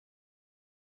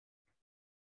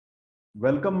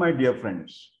Welcome, my dear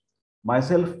friends.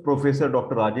 Myself, Professor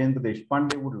Dr. Rajendra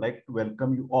Deshpande, would like to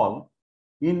welcome you all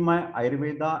in my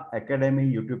Ayurveda Academy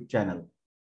YouTube channel.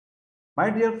 My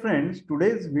dear friends,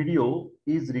 today's video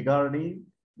is regarding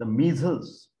the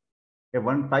measles, a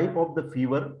one type of the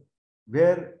fever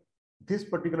where this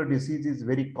particular disease is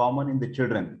very common in the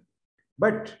children.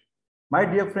 But my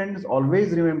dear friends,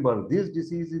 always remember this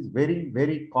disease is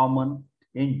very common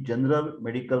in general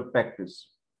medical practice.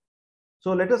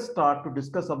 So let us start to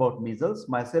discuss about measles.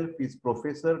 Myself is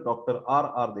Professor Dr.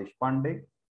 R. Deshpande.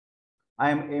 I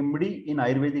am MD in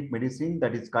Ayurvedic medicine,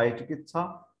 that is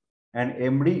Kayachikitsa, and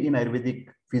MD in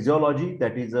Ayurvedic physiology,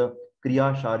 that is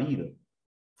Kriya Sharir.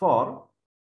 For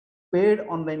paid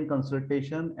online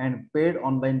consultation and paid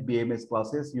online BAMS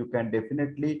classes, you can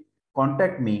definitely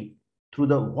contact me through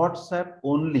the WhatsApp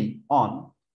only on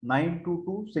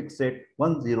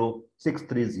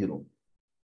 9226810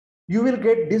 You will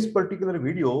get this particular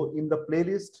video in the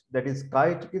playlist that is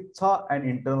Kayachikitsa and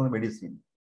Internal Medicine.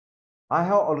 I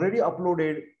have already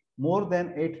uploaded more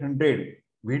than 800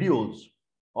 videos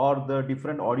or the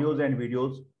different audios and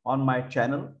videos on my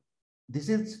channel. This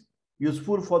is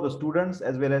useful for the students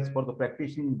as well as for the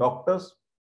practicing doctors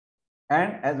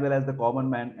and as well as the common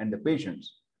man and the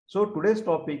patients. So today's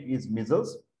topic is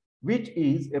measles, which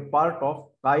is a part of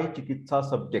Kayachikitsa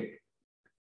subject.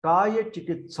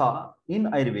 Kayachikitsa in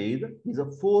Ayurveda is a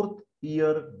fourth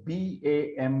year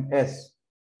BAMS.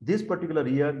 This particular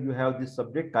year you have this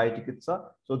subject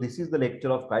Kayachikitsa. So this is the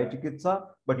lecture of Kayachikitsa,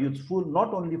 but useful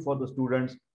not only for the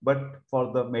students but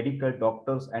for the medical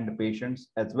doctors and patients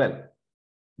as well.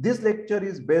 This lecture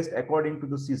is based according to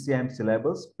the CCM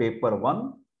syllabus, paper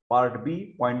 1, part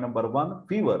B, point number 1,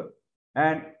 fever.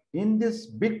 And in this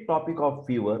big topic of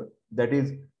fever, that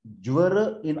is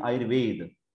Jwara in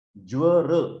Ayurveda.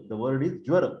 Jwara, the word is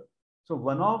Jwara. So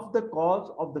one of the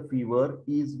cause of the fever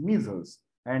is measles.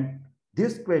 And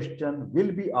this question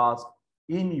will be asked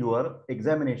in your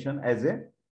examination as a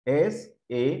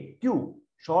SAQ,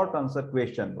 short answer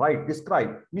question, right?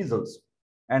 Describe measles.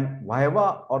 And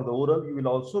Viva or the oral, you will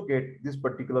also get this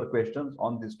particular questions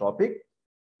on this topic.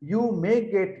 You may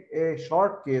get a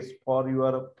short case for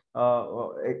your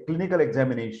a clinical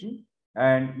examination,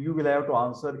 and you will have to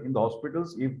answer in the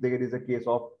hospitals if there is a case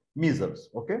of measles.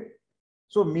 Okay.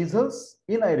 So measles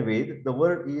in Ayurveda, the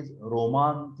word is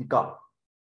Romantika.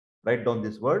 Write down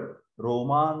this word,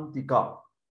 Romantika.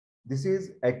 This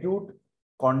is acute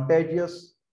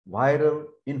contagious viral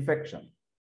infection.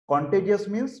 Contagious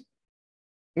means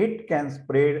it can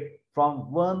spread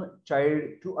from one child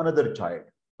to another child.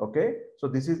 Okay. So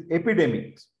this is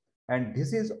epidemics, and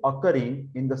this is occurring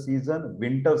in the season,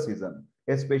 winter season,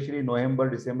 especially November,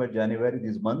 December, January,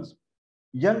 these months.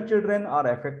 Young children are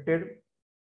affected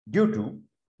due to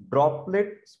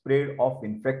droplet spread of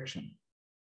infection.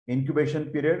 Incubation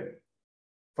period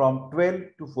from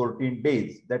 12 to 14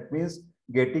 days. That means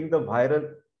getting the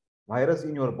virus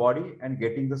in your body and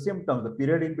getting the symptoms. The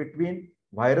period in between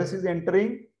virus is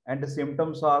entering and the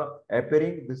symptoms are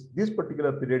appearing. This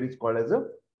particular period is called as a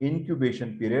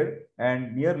incubation period,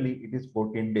 and nearly it is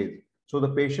 14 days. So the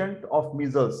patient of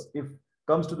measles, if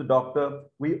comes to the doctor,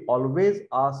 we always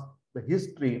ask the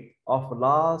history of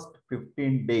last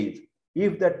 15 days.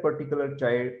 If that particular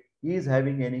child is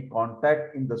having any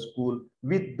contact in the school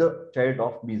with the child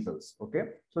of measles. Okay.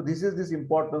 So this is this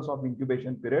importance of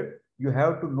incubation period. You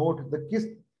have to note the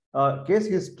case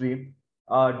history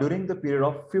during the period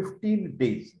of 15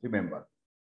 days, remember.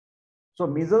 So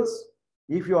measles,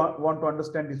 if you want to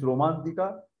understand this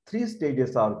Romantika, 3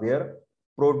 stages are there.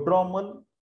 Prodromal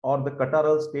or the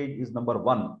catarrhal stage is number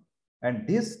 1. And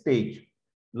this stage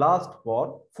lasts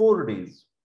for 4 days.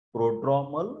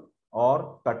 Prodromal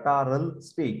or catarrhal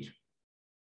stage.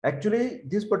 Actually,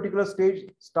 this particular stage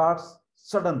starts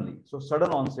suddenly. So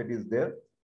sudden onset is there.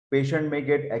 Patient may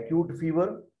get acute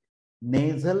fever,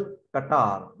 nasal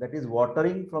catarrh, that is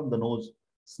watering from the nose,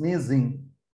 sneezing,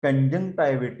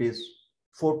 conjunctivitis,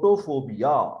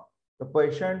 photophobia. The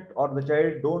patient or the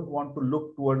child don't want to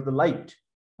look towards the light.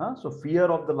 So fear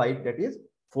of the light, that is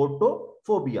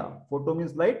photophobia. Photo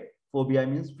means light, phobia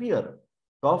means fear.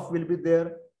 Cough will be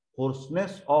there.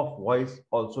 Hoarseness of voice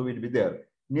also will be there.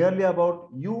 Nearly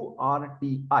about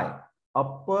URTI,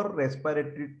 upper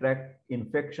respiratory tract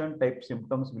infection type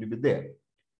symptoms will be there.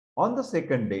 On the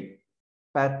second day,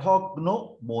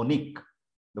 pathognomonic.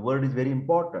 The word is very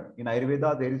important. In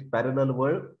Ayurveda, there is parallel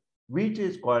word which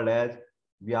is called as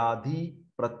Vyadhi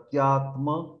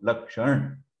Pratyatma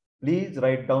Lakshan. Please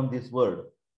write down this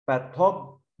word.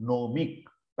 Pathognomic,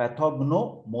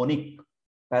 pathognomonic,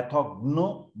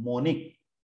 pathognomonic,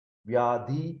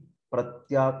 Vyadhi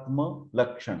Pratyatma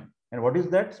Lakshan. And what is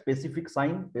that specific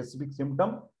sign, specific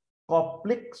symptom?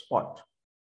 Coplic spot.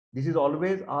 This is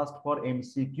always asked for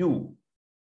MCQ.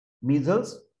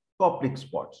 Measles, coplic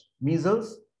spots.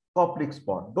 Measles, coplic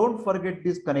spot. Don't forget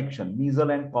this connection, measles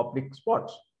and coplic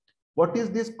spots. What is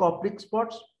this coplic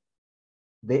spots?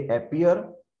 They appear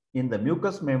in the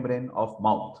mucous membrane of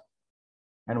mouth.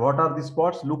 And what are the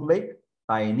spots look like?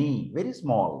 Tiny, very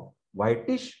small,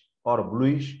 whitish or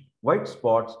bluish white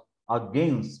spots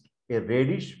against a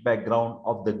reddish background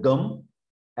of the gum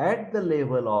at the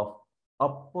level of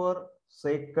upper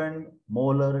second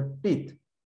molar teeth.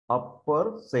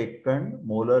 Upper second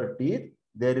molar teeth,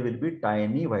 there will be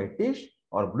tiny whitish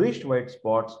or bluish white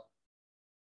spots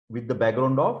with the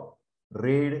background of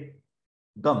red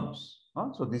gums.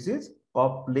 So this is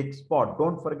coplic spot.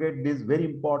 Don't forget this very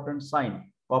important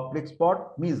sign. Coplic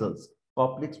spot, measles.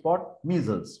 Coplic spot,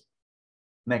 measles.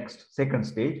 Next, second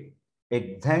stage,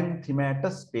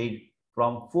 exanthematous stage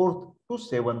from 4th to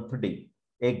 7th day.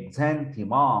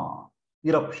 Exanthema,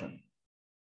 eruption.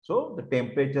 So the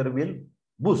temperature will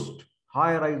boost,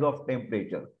 high rise of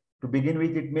temperature. To begin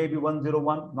with, it may be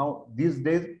 101. Now, these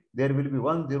days, there will be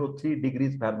 103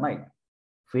 degrees Fahrenheit.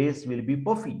 Face will be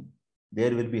puffy.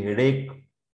 There will be headache.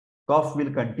 Cough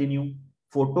will continue.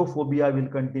 Photophobia will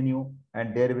continue.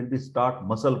 And there will be start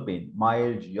muscle pain,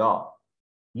 myalgia.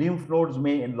 Lymph nodes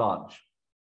may enlarge.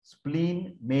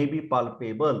 Spleen may be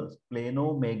palpable,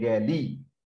 splenomegaly.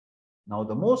 Now,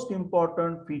 the most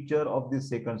important feature of this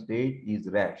second stage is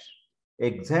rash.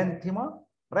 Exanthema,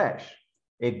 rash.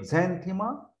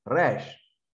 Exanthema, rash.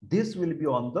 This will be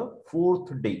on the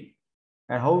 4th day.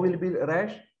 And how will be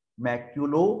rash?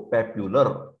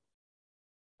 Maculopapular.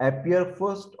 Appear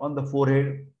first on the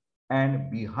forehead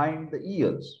and behind the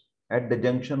ears at the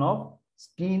junction of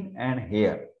skin and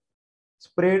hair.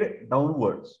 Spread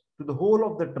downwards to the whole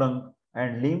of the trunk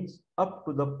and limbs up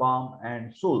to the palm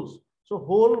and soles. So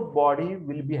whole body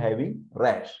will be having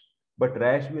rash, but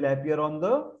rash will appear on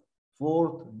the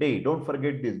 4th day. Don't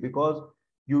forget this, because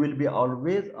you will be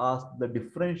always asked the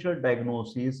differential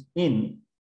diagnosis in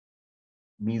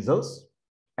measles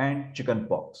and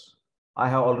chickenpox. I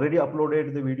have already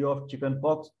uploaded the video of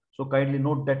chickenpox, so kindly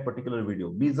note that particular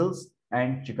video, measles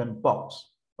and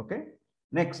chickenpox. Okay.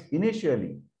 Next,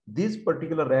 initially, this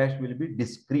particular rash will be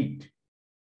discrete,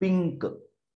 pink,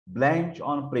 blanch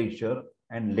on pressure,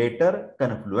 and later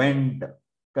confluent.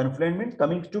 Confluent means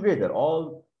coming together.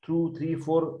 All 2, 3,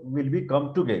 4 will be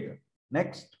come together.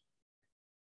 Next,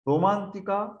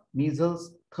 Romantika,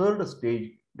 measles, 3rd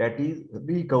stage, that is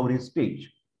recovery stage.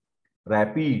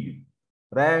 Rapid.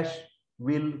 Rash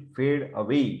will fade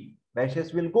away.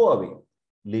 Rashes will go away,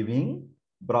 leaving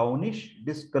brownish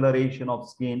discoloration of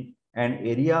skin and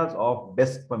areas of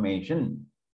desquamation.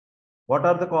 What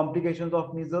are the complications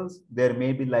of measles? There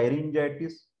may be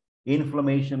laryngitis,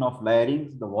 inflammation of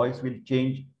larynx, the voice will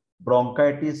change,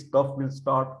 bronchitis, cough will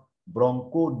start,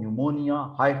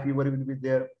 bronchopneumonia, high fever will be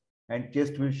there, and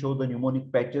chest will show the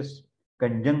pneumonic patches,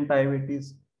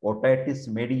 conjunctivitis, otitis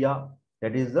media,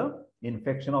 that is the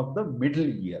infection of the middle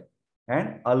ear,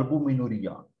 and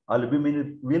albuminuria.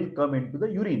 Albumin will come into the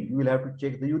urine. You will have to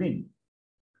check the urine.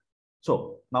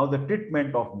 So now the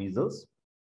treatment of measles.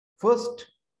 First,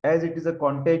 as it is a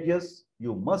contagious,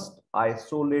 you must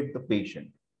isolate the patient,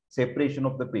 separation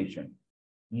of the patient,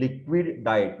 liquid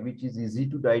diet, which is easy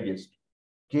to digest,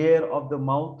 care of the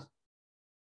mouth,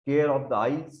 care of the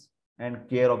eyes, and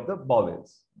care of the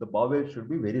bowels. The bowels should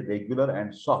be very regular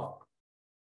and soft.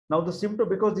 Now the symptom,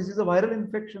 because this is a viral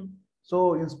infection,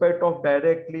 so in spite of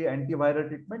directly antiviral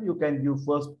treatment, you can give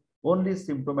first only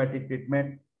symptomatic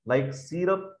treatment like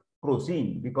syrup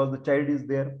crocin, because the child is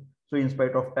there. So in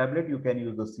spite of tablet, you can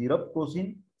use the syrup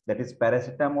crocin, that is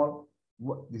paracetamol.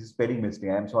 This is spelling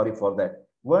mistake, I am sorry for that.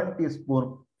 1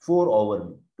 teaspoon 4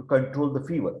 hourly to control the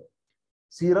fever.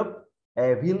 Syrup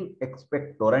avil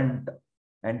expectorant,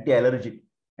 anti-allergic,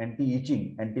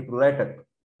 anti-itching, antipruritic.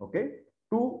 Okay,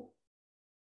 2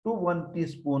 to 1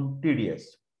 teaspoon TDS,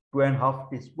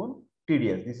 2.5 teaspoon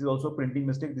TDS. This is also printing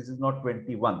mistake. This is not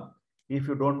 21. If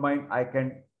you don't mind,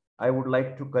 I would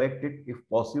like to correct it if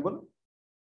possible.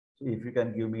 So if you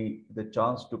can give me the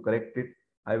chance to correct it,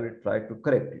 I will try to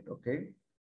correct it. Okay.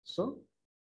 So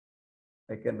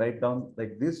I can write down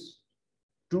like this: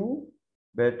 2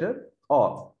 better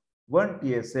or 1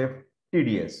 TSF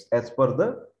TDS as per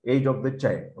the age of the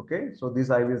child. Okay. So this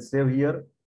I will save here.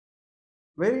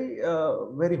 Very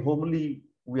homely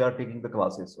we are taking the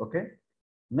classes. Okay.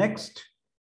 Next,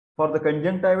 for the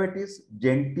conjunctivitis,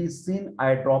 genticin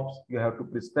eye drops you have to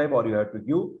prescribe, or you have to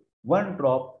give 1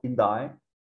 drop in the eye,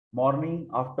 morning,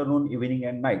 afternoon, evening,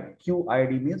 and night.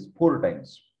 QID means 4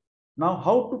 times. Now,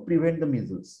 how to prevent the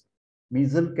measles?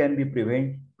 Measles can be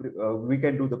we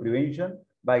can do the prevention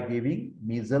by giving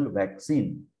measles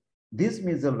vaccine. This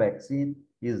measles vaccine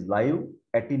is live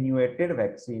attenuated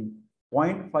vaccine,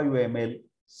 0.5 ml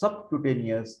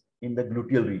subcutaneous in the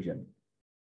gluteal region.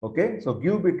 Okay, so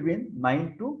give between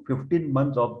 9 to 15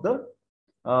 months of the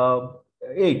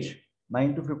age.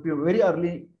 9 to 15, very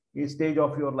early stage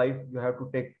of your life, you have to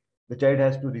take, the child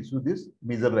has to receive this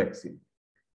measles vaccine.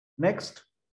 Next,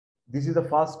 this is a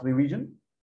fast revision.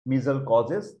 Measles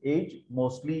causes, age,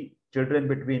 mostly children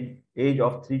between age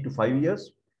of 3 to 5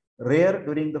 years. Rare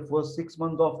during the first 6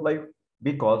 months of life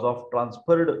because of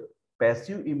transferred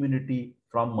passive immunity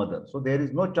from mother. So there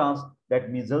is no chance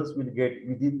that measles will get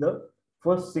within the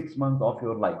first 6 months of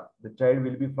your life. The child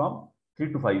will be from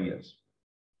 3 to 5 years.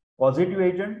 Positive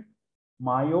agent,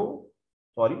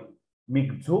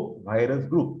 Myxo virus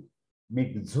group.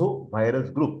 Myxo virus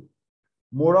group.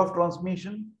 Mode of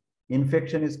transmission,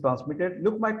 infection is transmitted.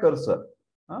 Look my cursor.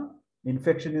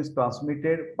 Infection is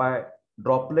transmitted by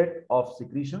droplet of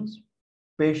secretions.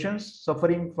 Patients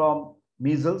suffering from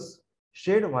measles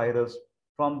shed virus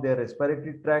from their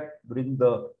respiratory tract during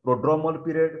the prodromal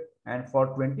period and for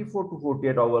 24 to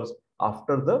 48 hours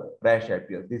after the rash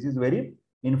appears. This is very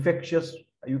infectious,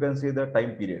 you can say, the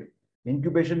time period.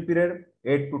 Incubation period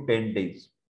 8 to 10 days.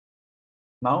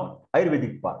 Now,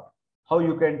 Ayurvedic part, how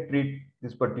you can treat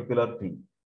this particular thing.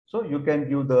 So you can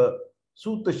give the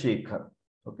Sutta Shekhar.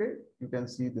 Okay, you can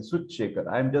see the Sutta Shekhar.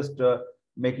 I am just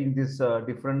making this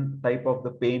different type of the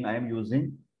pain I am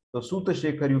using. So Sutta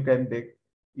Shekhar you can take.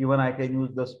 Even I can use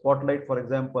the Spotlight, for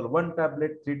example, 1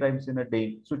 tablet 3 times in a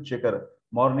day, Sutta Shekhar,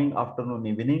 morning, afternoon,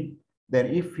 evening. Then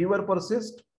if fever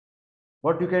persists,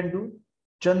 what you can do?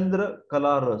 Chandra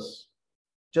Kalaras.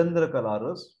 Chandra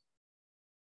Kalaras.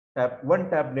 1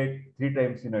 tablet 3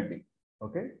 times in a day.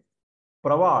 Okay.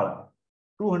 Praval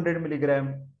 200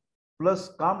 milligram plus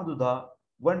Kamadudha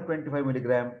 125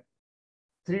 milligram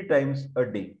 3 times a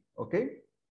day. Okay.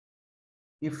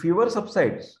 If fever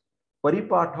subsides,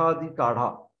 Paripatha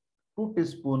Kadha 2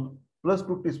 teaspoon plus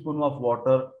 2 teaspoon of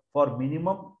water for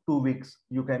minimum 2 weeks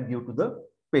you can give to the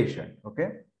patient.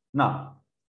 Okay. Now,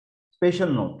 special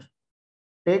note,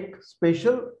 take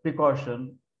special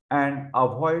precaution and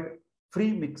avoid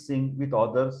free mixing with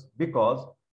others because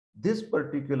this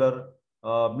particular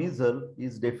measles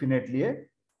is definitely a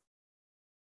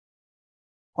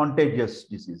contagious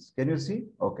disease. Can you see?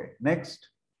 Okay, next.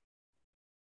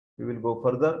 We will go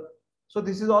further. So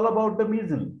this is all about the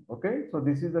measles. Okay, so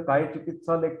this is the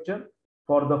Kayachikitsa lecture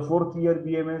for the 4th year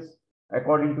BMS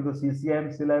according to the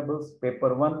CCM syllabus,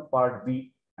 paper 1, part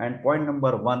B, and point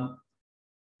number 1.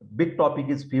 Big topic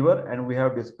is fever, and we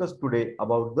have discussed today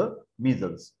about the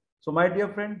measles. So my dear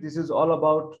friend, this is all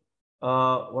about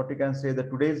what you can say the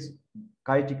today's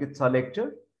Kayachikitsa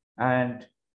lecture, and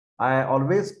I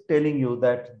always telling you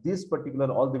that this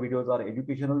particular all the videos are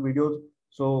educational videos.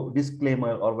 So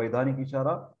disclaimer और वैधानिक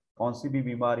इशारा, कौन सी भी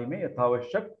बीमारी में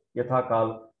यथावश्यक यथाकाल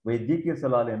वैद्य की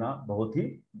सलाह लेना बहुत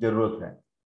ही जरूरत है.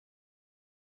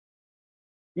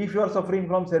 If you are suffering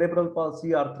from cerebral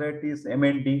palsy, arthritis,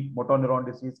 MND, motor neuron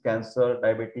disease, cancer,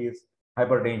 diabetes,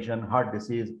 hypertension, heart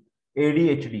disease,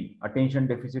 ADHD, attention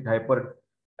deficit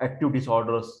hyperactive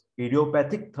disorders,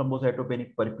 idiopathic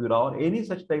thrombocytopenic purpura, or any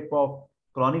such type of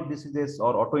chronic diseases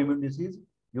or autoimmune disease,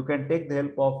 you can take the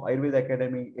help of Ayurveda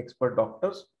Academy expert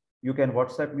doctors. You can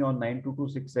WhatsApp me on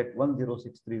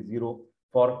 922681060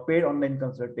 for paid online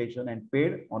consultation and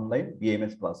paid online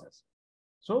BMS classes.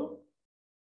 So,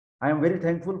 I am very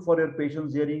thankful for your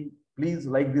patience hearing. Please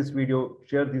like this video,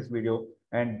 share this video,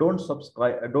 and don't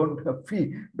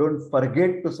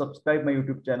forget to subscribe my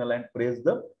YouTube channel and press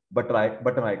the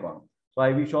button icon. So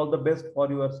I wish all the best for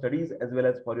your studies as well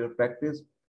as for your practice.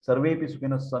 Sarve pi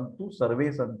sukhinos santu,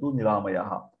 sarve santu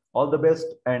niramayaha. All the best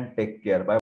and take care. Bye.